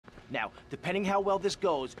Now, depending how well this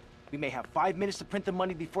goes, we may have 5 minutes to print the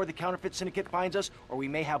money before the counterfeit syndicate finds us, or we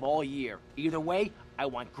may have all year. Either way, I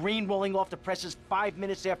want green rolling off the presses 5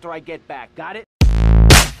 minutes after I get back. Got it?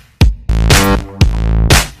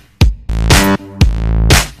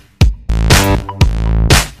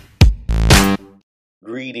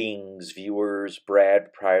 Greetings, viewers.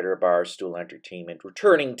 Brad, proprietor of Barstool Entertainment,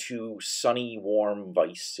 returning to sunny, warm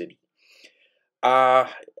Vice City.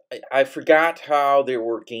 I forgot how there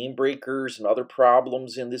were game breakers and other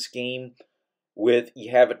problems in this game with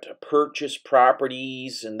you have to purchase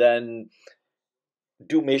properties and then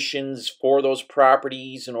do missions for those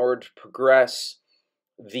properties in order to progress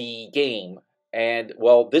the game. And,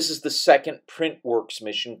 well, this is the second Printworks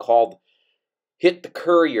mission called Hit the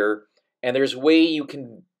Courier, and there's a way you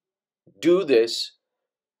can do this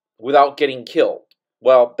without getting killed.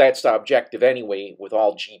 Well, that's the objective anyway with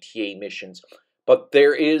all GTA missions. But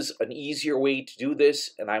there is an easier way to do this,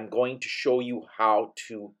 and I'm going to show you how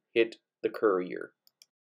to hit the courier.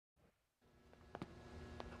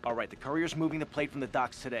 Alright, the courier's moving the plate from the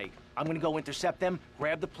docks today. I'm gonna go intercept them,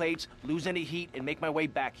 grab the plates, lose any heat, and make my way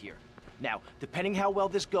back here. Now, depending how well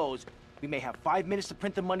this goes, we may have 5 minutes to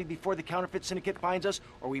print the money before the counterfeit syndicate finds us,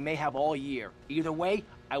 or we may have all year. Either way,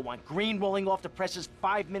 I want green rolling off the presses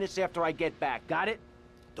 5 minutes after I get back. Got it?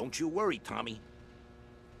 Don't you worry, Tommy.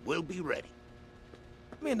 We'll be ready.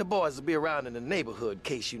 Me and the boys will be around in the neighborhood in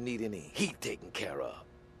case you need any heat taken care of.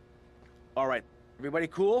 Alright, everybody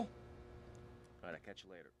cool? Alright, I'll catch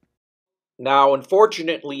you later. Now,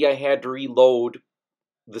 unfortunately, I had to reload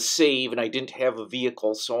the save, and I didn't have a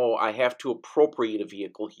vehicle, so I have to appropriate a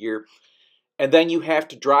vehicle here. And then you have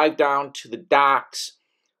to drive down to the docks,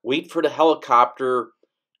 wait for the helicopter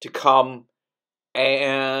to come,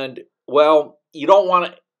 and, well, you don't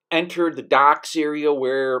want to enter the docks area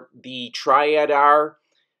where the Triad are,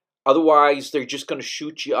 otherwise they're just going to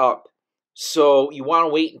shoot you up. So you want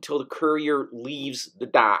to wait until the courier leaves the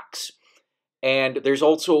docks. And there's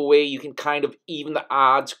also a way you can kind of even the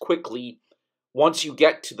odds quickly once you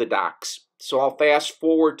get to the docks. So I'll fast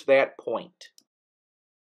forward to that point.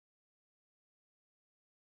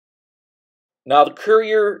 Now the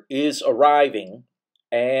courier is arriving,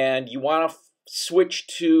 and you want to switch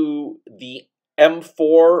to the M4,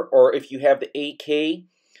 or if you have the AK,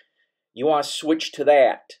 you want to switch to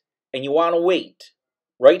that. And you want to wait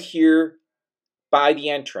right here by the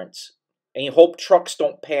entrance. And you hope trucks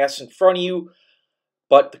don't pass in front of you,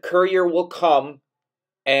 but the courier will come,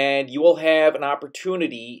 and you will have an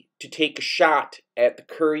opportunity to take a shot at the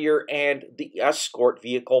courier and the escort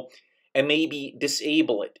vehicle and maybe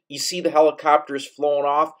disable it. You see the helicopter is flown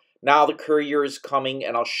off. Now the courier is coming,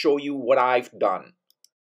 and I'll show you what I've done.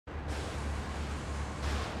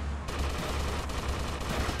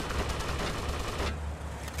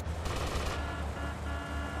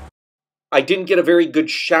 I didn't get a very good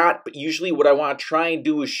shot, but usually what I want to try and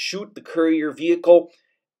do is shoot the courier vehicle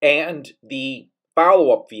and the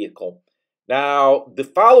follow-up vehicle. Now, the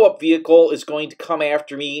follow-up vehicle is going to come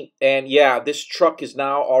after me, and yeah, this truck is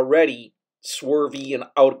now already swervy and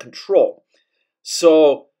out of control.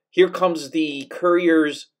 So here comes the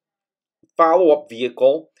courier's follow-up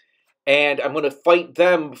vehicle, and I'm going to fight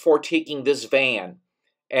them before taking this van.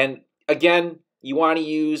 And again, you want to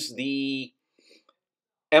use the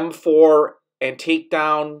M4 and take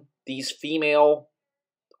down these female,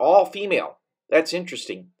 all female. That's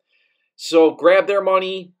interesting. So grab their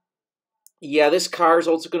money. Yeah, this car is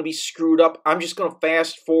also going to be screwed up. I'm just going to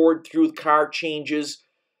fast forward through the car changes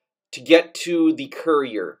to get to the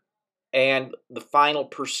courier and the final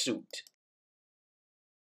pursuit.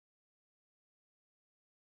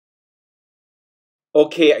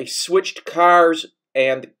 Okay, I switched cars,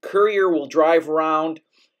 and the courier will drive around,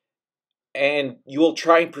 and you will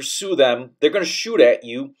try and pursue them. They're going to shoot at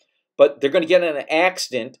you, but they're going to get in an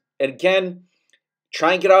accident. And again,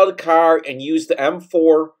 try and get out of the car and use the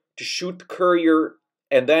M4 to shoot the courier,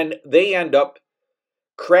 and then they end up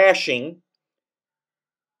crashing,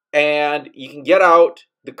 and you can get out.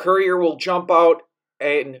 The courier will jump out,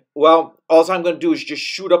 and, well, all I'm going to do is just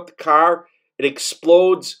shoot up the car. It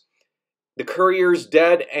explodes. The courier's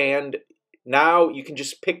dead, and now you can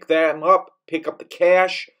just pick them up, pick up the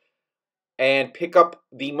cash, and pick up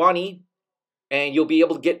the money, and you'll be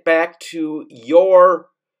able to get back to your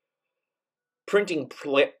printing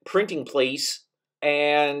place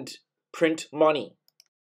and print money.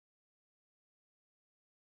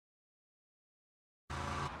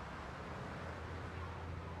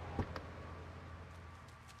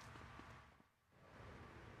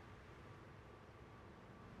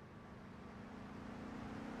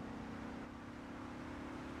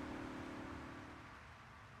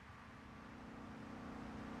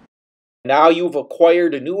 Now you've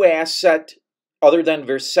acquired a new asset other than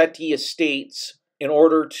Versetti Estates in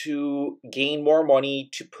order to gain more money,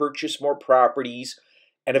 to purchase more properties,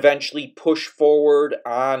 and eventually push forward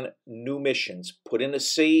on new missions. Put in a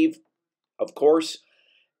save, of course,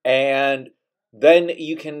 and then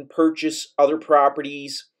you can purchase other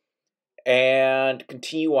properties and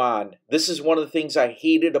continue on. This is one of the things I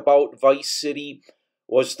hated about Vice City,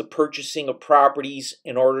 was the purchasing of properties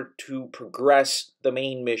in order to progress the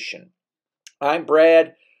main mission. I'm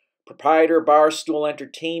Brad, proprietor of Barstool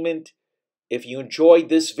Entertainment. If you enjoyed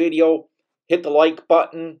this video, hit the like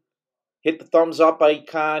button, hit the thumbs up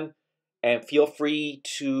icon, and feel free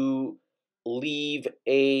to leave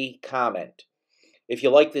a comment. If you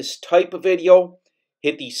like this type of video,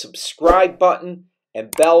 hit the subscribe button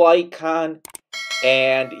and bell icon,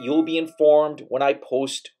 and you'll be informed when I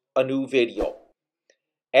post a new video.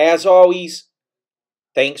 As always,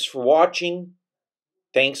 thanks for watching,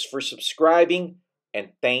 thanks for subscribing, and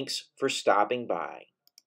thanks for stopping by.